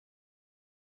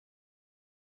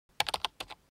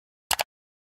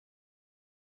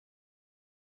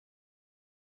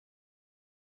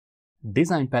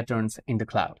Design patterns in the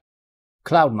cloud.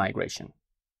 Cloud migration.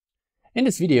 In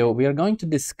this video, we are going to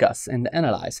discuss and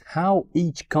analyze how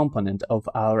each component of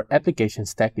our application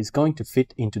stack is going to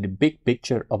fit into the big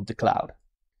picture of the cloud.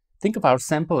 Think of our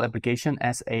sample application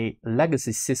as a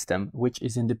legacy system which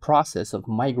is in the process of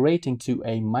migrating to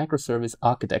a microservice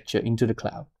architecture into the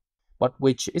cloud, but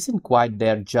which isn't quite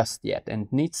there just yet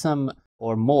and needs some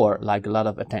or more like a lot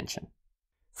of attention.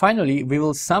 Finally, we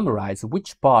will summarize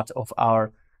which part of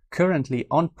our currently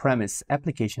on-premise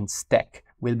application stack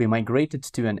will be migrated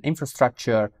to an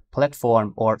infrastructure,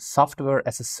 platform, or software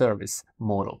as a service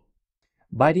model.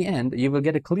 By the end, you will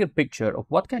get a clear picture of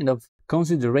what kind of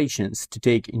considerations to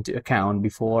take into account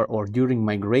before or during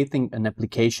migrating an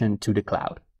application to the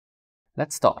cloud.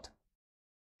 Let's start.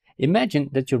 Imagine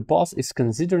that your boss is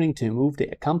considering to move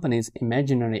the company's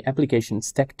imaginary application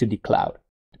stack to the cloud.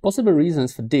 The possible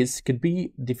reasons for this could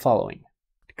be the following.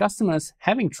 The customers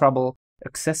having trouble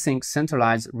accessing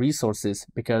centralized resources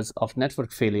because of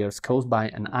network failures caused by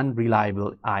an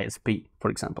unreliable ISP, for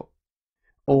example.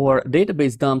 Or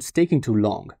database dumps taking too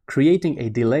long, creating a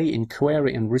delay in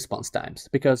query and response times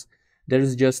because there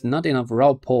is just not enough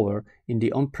raw power in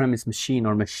the on-premise machine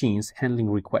or machines handling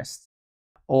requests.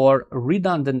 Or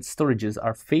redundant storages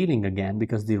are failing again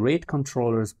because the RAID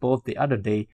controllers both the other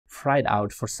day fried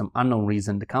out for some unknown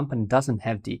reason the company doesn't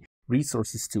have the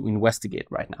resources to investigate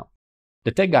right now.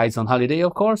 The tech guy is on holiday,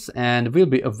 of course, and will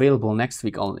be available next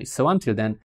week only. So until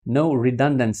then, no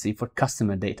redundancy for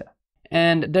customer data.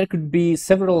 And there could be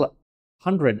several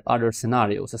hundred other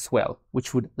scenarios as well,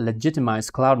 which would legitimize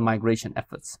cloud migration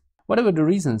efforts. Whatever the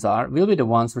reasons are, we'll be the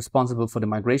ones responsible for the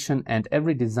migration and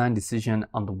every design decision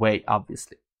on the way,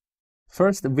 obviously.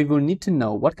 First, we will need to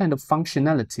know what kind of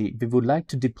functionality we would like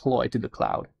to deploy to the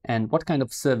cloud and what kind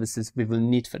of services we will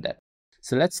need for that.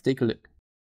 So let's take a look.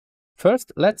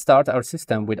 First, let's start our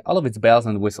system with all of its bells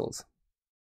and whistles.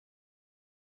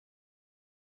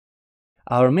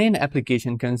 Our main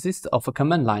application consists of a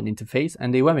command line interface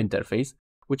and a web interface,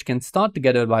 which can start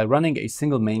together by running a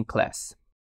single main class.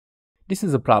 This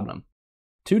is a problem.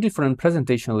 Two different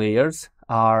presentation layers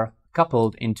are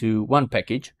coupled into one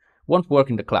package, won't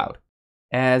work in the cloud,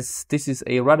 as this is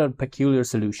a rather peculiar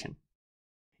solution.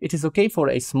 It is okay for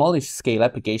a smallish scale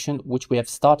application, which we have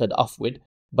started off with,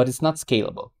 but it's not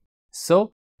scalable.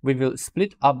 So we will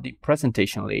split up the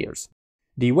presentation layers.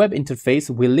 The web interface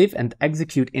will live and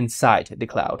execute inside the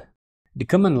cloud. The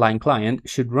command line client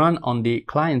should run on the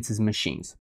client's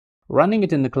machines. Running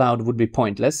it in the cloud would be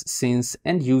pointless since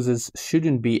end users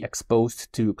shouldn't be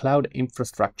exposed to cloud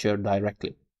infrastructure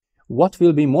directly. What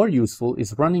will be more useful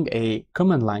is running a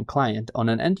command line client on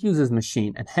an end user's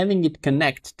machine and having it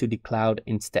connect to the cloud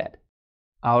instead.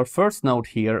 Our first note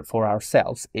here for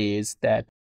ourselves is that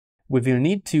we will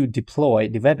need to deploy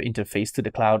the web interface to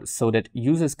the cloud so that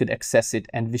users could access it,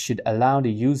 and we should allow the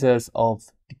users of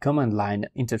the command line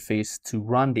interface to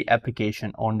run the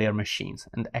application on their machines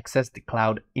and access the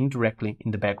cloud indirectly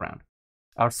in the background.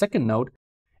 Our second note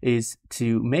is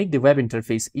to make the web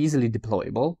interface easily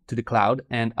deployable to the cloud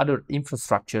and other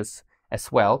infrastructures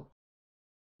as well.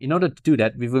 In order to do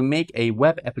that, we will make a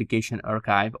web application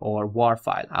archive or WAR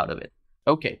file out of it.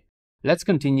 Okay, let's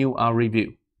continue our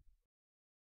review.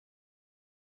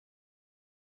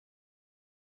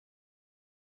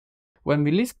 When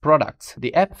we list products,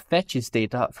 the app fetches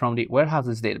data from the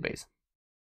warehouses database.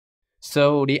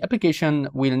 So the application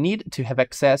will need to have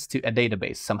access to a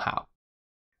database somehow.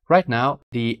 Right now,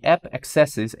 the app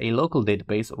accesses a local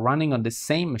database running on the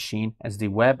same machine as the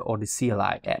web or the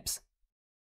CLI apps.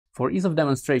 For ease of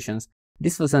demonstrations,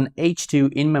 this was an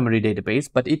H2 in-memory database,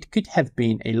 but it could have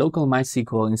been a local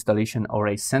MySQL installation or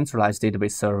a centralized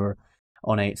database server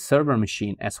on a server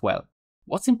machine as well.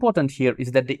 What's important here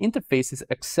is that the interfaces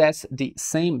access the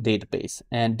same database,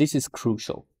 and this is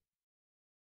crucial.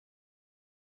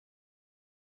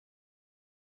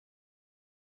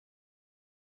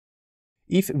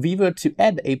 If we were to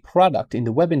add a product in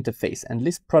the web interface and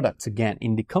list products again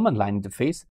in the command line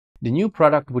interface, the new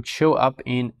product would show up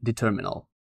in the terminal.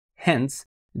 Hence,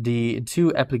 the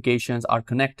two applications are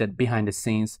connected behind the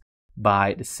scenes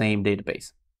by the same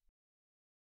database.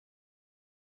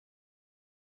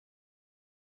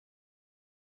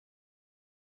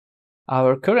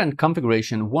 Our current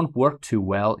configuration won't work too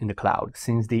well in the cloud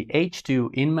since the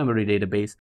H2 in-memory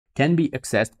database can be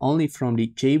accessed only from the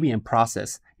JVM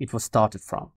process it was started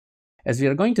from. As we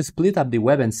are going to split up the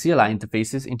web and CLI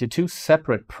interfaces into two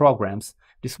separate programs,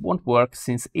 this won't work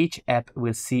since each app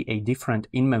will see a different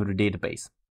in-memory database.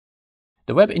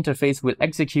 The web interface will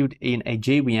execute in a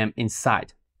JVM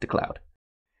inside the cloud.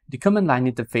 The command line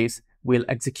interface will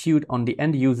execute on the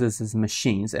end user's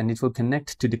machines and it will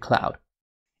connect to the cloud.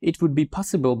 It would be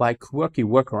possible by quirky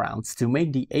workarounds to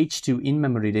make the H2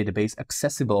 in-memory database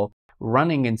accessible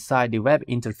running inside the web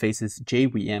interface's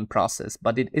JVM process,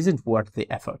 but it isn't worth the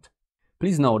effort.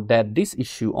 Please note that this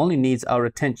issue only needs our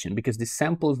attention because the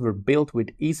samples were built with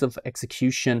ease of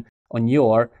execution on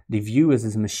the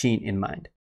viewer's machine in mind.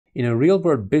 In a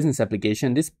real-world business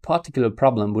application, this particular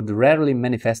problem would rarely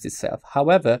manifest itself.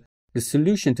 However, the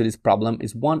solution to this problem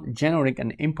is one generic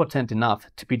and important enough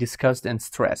to be discussed and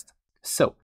stressed.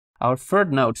 So, our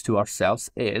third note to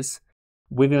ourselves is,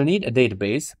 we will need a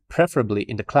database, preferably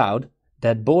in the cloud,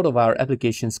 that both of our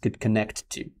applications could connect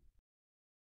to.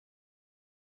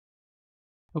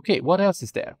 Okay, what else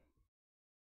is there?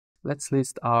 Let's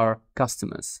list our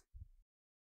customers.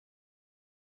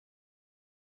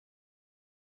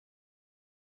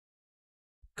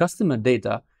 Customer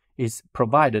data is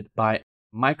provided by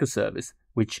microservice,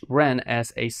 which ran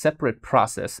as a separate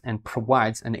process and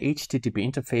provides an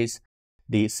HTTP interface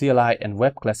the CLI and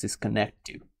web classes connect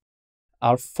to.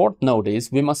 Our fourth note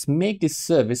is we must make this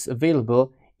service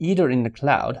available either in the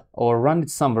cloud or run it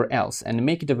somewhere else and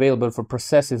make it available for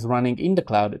processes running in the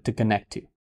cloud to connect to.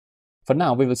 For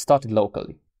now, we will start it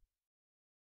locally.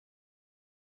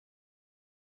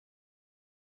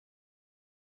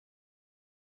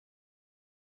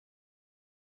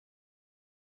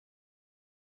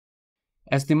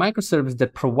 As the microservice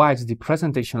that provides the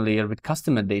presentation layer with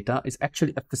customer data is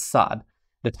actually a facade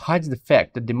that hides the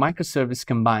fact that the microservice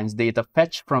combines data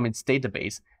fetched from its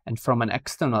database and from an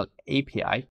external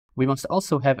API, we must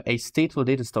also have a stateful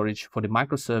data storage for the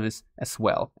microservice as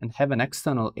well and have an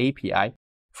external API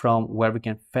from where we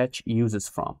can fetch users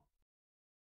from.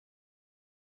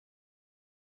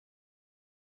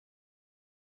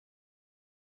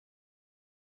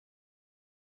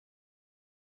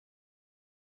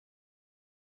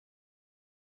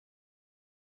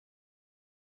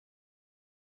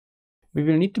 We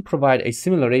will need to provide a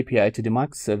similar API to the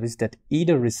microservice that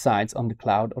either resides on the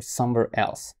cloud or somewhere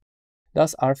else.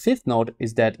 Thus, our fifth note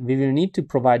is that we will need to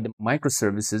provide the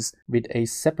microservices with a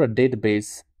separate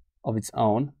database of its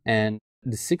own, and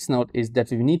the sixth note is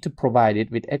that we need to provide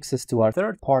it with access to our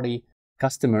third-party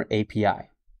customer API.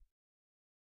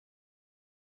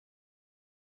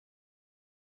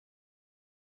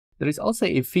 There is also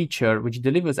a feature which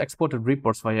delivers exported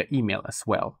reports via email as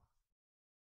well.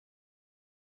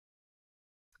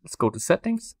 Let's go to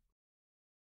Settings.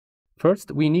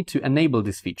 First, we need to enable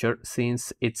this feature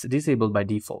since it's disabled by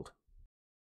default.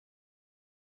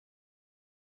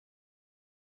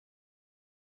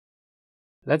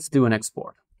 Let's do an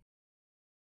export.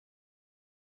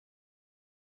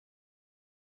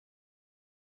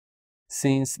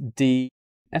 Since the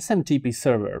SMTP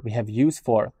server we have used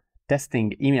for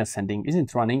testing email sending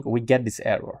isn't running, we get this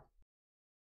error.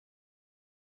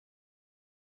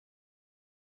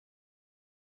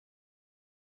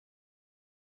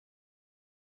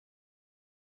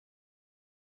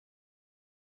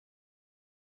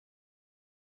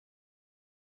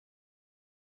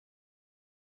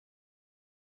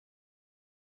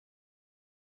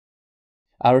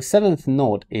 Our seventh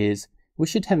note is we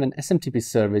should have an SMTP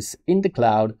service in the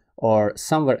cloud or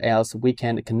somewhere else we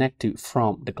can connect to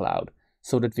from the cloud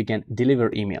so that we can deliver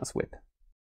emails with.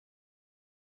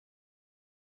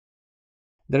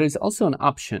 There is also an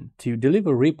option to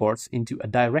deliver reports into a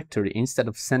directory instead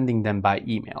of sending them by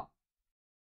email.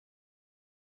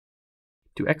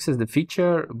 To access the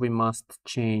feature, we must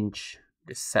change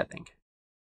this setting.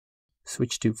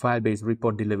 Switch to file-based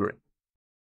report delivery.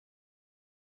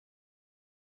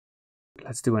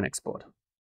 Let's do an export.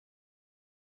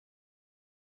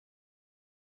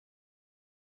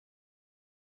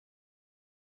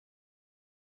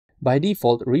 By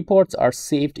default, reports are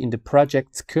saved in the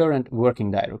project's current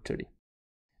working directory.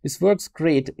 This works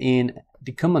great in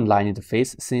the command line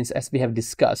interface since, as we have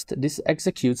discussed, this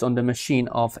executes on the machine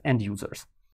of end users.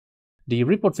 The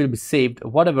report will be saved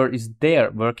whatever is their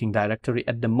working directory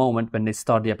at the moment when they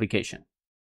start the application.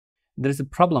 There is a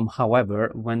problem,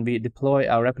 however, when we deploy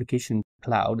our application in the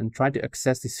cloud and try to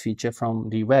access this feature from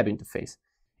the web interface.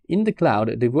 In the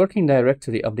cloud, the working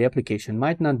directory of the application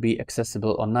might not be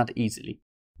accessible or not easily.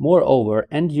 Moreover,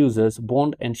 end users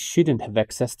won't and shouldn't have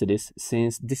access to this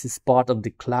since this is part of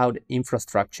the cloud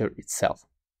infrastructure itself.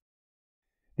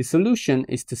 The solution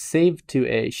is to save to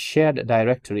a shared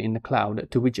directory in the cloud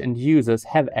to which end users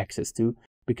have access to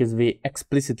because we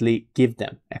explicitly give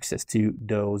them access to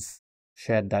those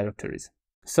shared directories.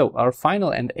 So our final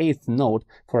and eighth note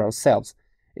for ourselves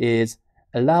is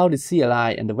allow the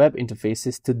CLI and the web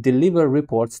interfaces to deliver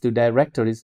reports to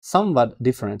directories somewhat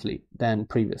differently than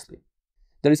previously.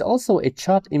 There is also a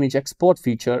chart image export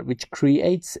feature which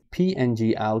creates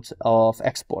PNG out of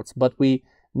exports, but we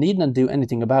need not do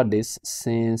anything about this,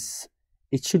 since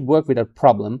it should work without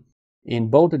problem in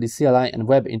both the CLI and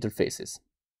web interfaces.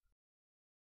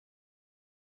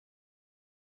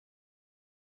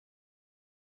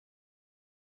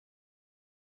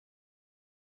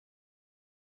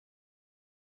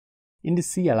 In the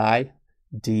CLI,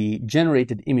 the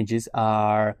generated images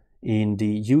are in the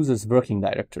user's working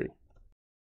directory.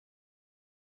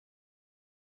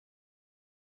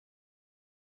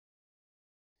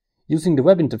 Using the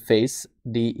web interface,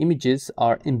 the images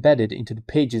are embedded into the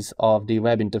pages of the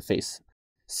web interface.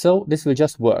 So this will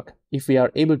just work if we are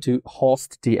able to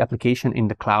host the application in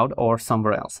the cloud or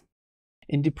somewhere else.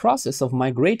 In the process of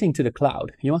migrating to the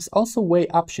cloud, you must also weigh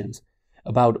options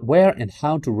about where and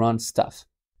how to run stuff.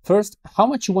 First, how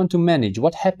much you want to manage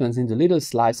what happens in the little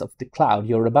slice of the cloud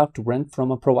you're about to rent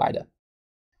from a provider.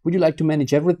 Would you like to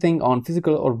manage everything on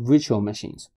physical or virtual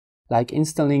machines, like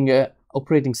installing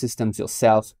operating systems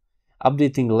yourself,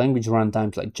 updating language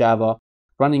runtimes like Java,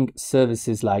 running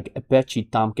services like Apache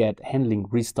Tomcat, handling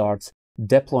restarts,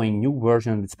 deploying new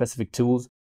versions with specific tools?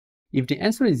 If the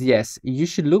answer is yes, you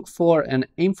should look for an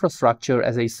infrastructure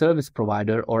as a service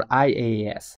provider, or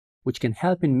IaaS, which can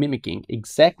help in mimicking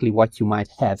exactly what you might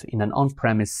have in an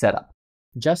on-premise setup.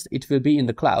 Just it will be in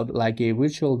the cloud like a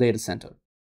virtual data center.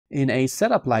 In a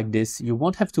setup like this, you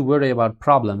won't have to worry about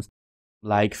problems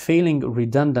like failing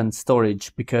redundant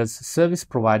storage, because service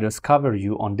providers cover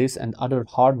you on this and other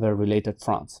hardware-related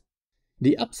fronts.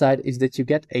 The upside is that you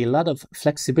get a lot of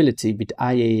flexibility with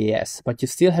IaaS, but you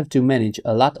still have to manage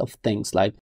a lot of things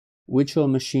like virtual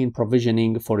machine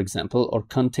provisioning, for example, or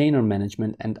container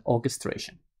management and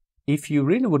orchestration. If you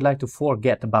really would like to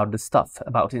forget about the stuff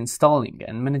about installing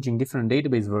and managing different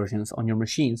database versions on your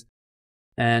machines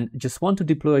and just want to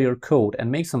deploy your code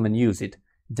and make someone use it,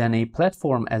 then a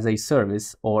platform as a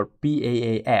service, or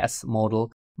PaaS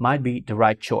model, might be the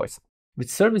right choice. With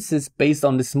services based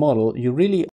on this model, you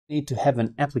really need to have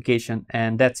an application,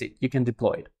 and that's it, you can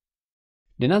deploy it.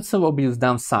 The not so obvious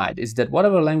downside is that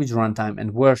whatever language runtime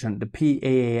and version the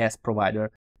PaaS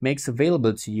provider makes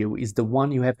available to you is the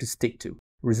one you have to stick to,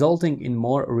 resulting in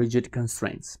more rigid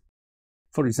constraints.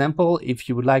 For example, if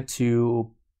you would like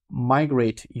to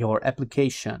migrate your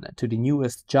application to the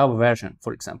newest Java version,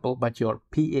 for example, but your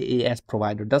PaaS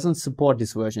provider doesn't support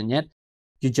this version yet,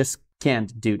 you just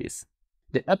can't do this.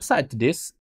 The upside to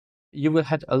this, you will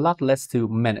have a lot less to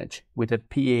manage with a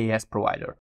PaaS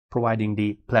provider providing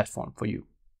the platform for you.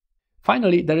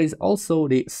 Finally, there is also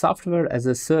the software as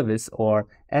a service, or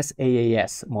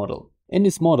SaaS model. In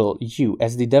this model, you,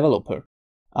 as the developer,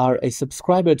 are a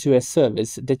subscriber to a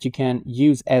service that you can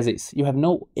use as is. You have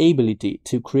no ability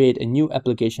to create a new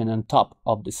application on top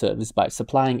of the service by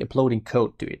uploading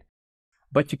code to it.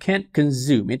 But you can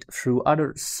consume it through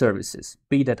other services,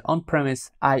 be that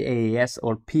on-premise, IaaS,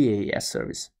 or PaaS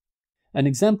service. An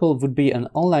example would be an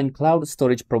online cloud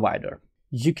storage provider.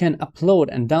 You can upload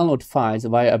and download files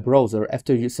via a browser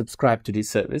after you subscribe to this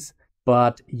service,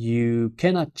 but you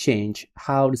cannot change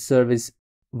how the service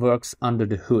works under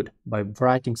the hood by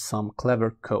writing some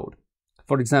clever code.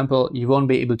 For example, you won't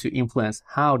be able to influence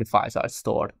how the files are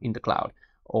stored in the cloud,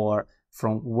 or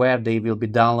from where they will be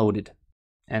downloaded,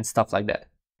 and stuff like that.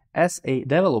 As a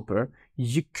developer,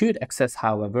 you could access,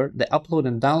 however, the upload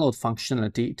and download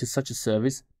functionality to such a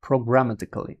service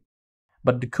programmatically.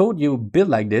 But the code you build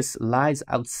like this lies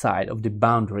outside of the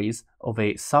boundaries of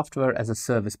a software as a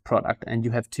service product, and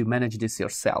you have to manage this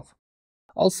yourself.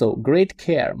 Also, great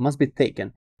care must be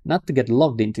taken not to get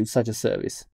logged into such a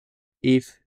service.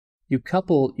 If you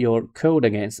couple your code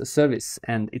against a service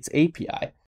and its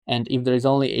API, and if there is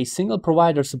only a single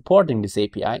provider supporting this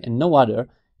API and no other,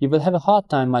 you will have a hard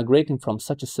time migrating from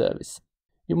such a service.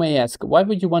 You may ask, why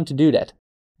would you want to do that?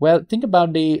 Well, think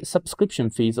about the subscription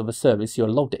fees of a service you're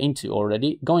logged into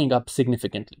already going up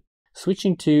significantly.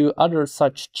 Switching to other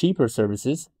such cheaper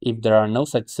services, if there are no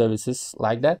such services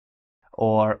like that,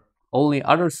 or only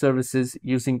other services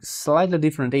using slightly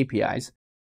different APIs,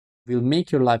 will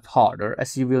make your life harder,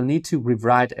 as you will need to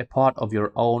rewrite a part of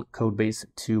your own codebase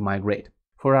to migrate.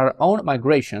 For our own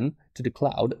migration to the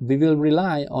cloud, we will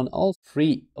rely on all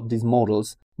three of these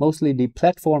models, mostly the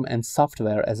platform and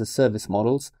software as a service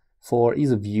models, for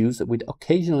ease of use, with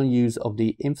occasional use of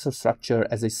the infrastructure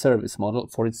as a service model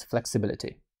for its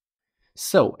flexibility.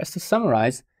 So, as to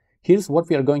summarize, here's what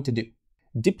we are going to do.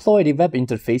 Deploy the web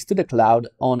interface to the cloud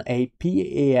on a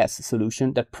PaaS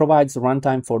solution that provides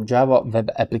runtime for Java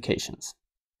web applications.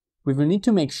 We will need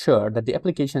to make sure that the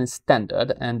application is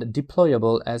standard and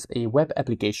deployable as a web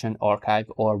application archive,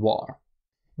 or WAR.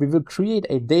 We will create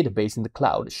a database in the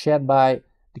cloud shared by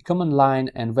the command line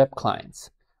and web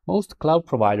clients. Most cloud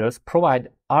providers provide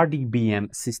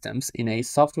RDBM systems in a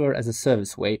software as a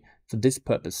service way for this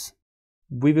purpose.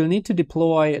 We will need to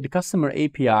deploy the customer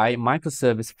API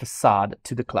microservice facade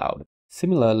to the cloud,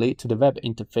 similarly to the web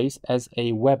interface as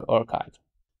a web archive.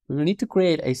 We will need to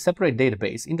create a separate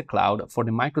database in the cloud for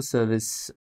the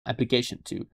microservice application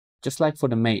too, just like for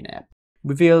the main app.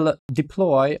 We will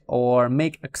deploy or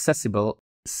make accessible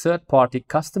third-party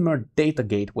customer data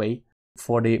gateway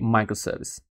for the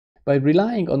microservice. By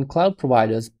relying on cloud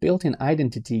providers' built-in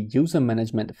identity user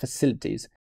management facilities,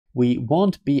 we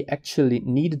won't be actually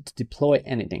needed to deploy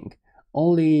anything,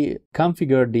 only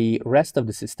configure the rest of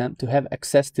the system to have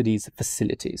access to these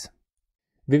facilities.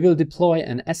 We will deploy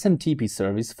an SMTP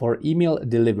service for email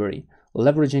delivery,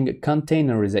 leveraging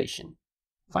containerization.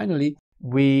 Finally,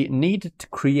 we need to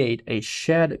create a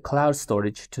shared cloud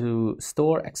storage to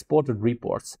store exported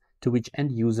reports to which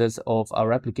end users of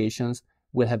our applications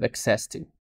will have access to.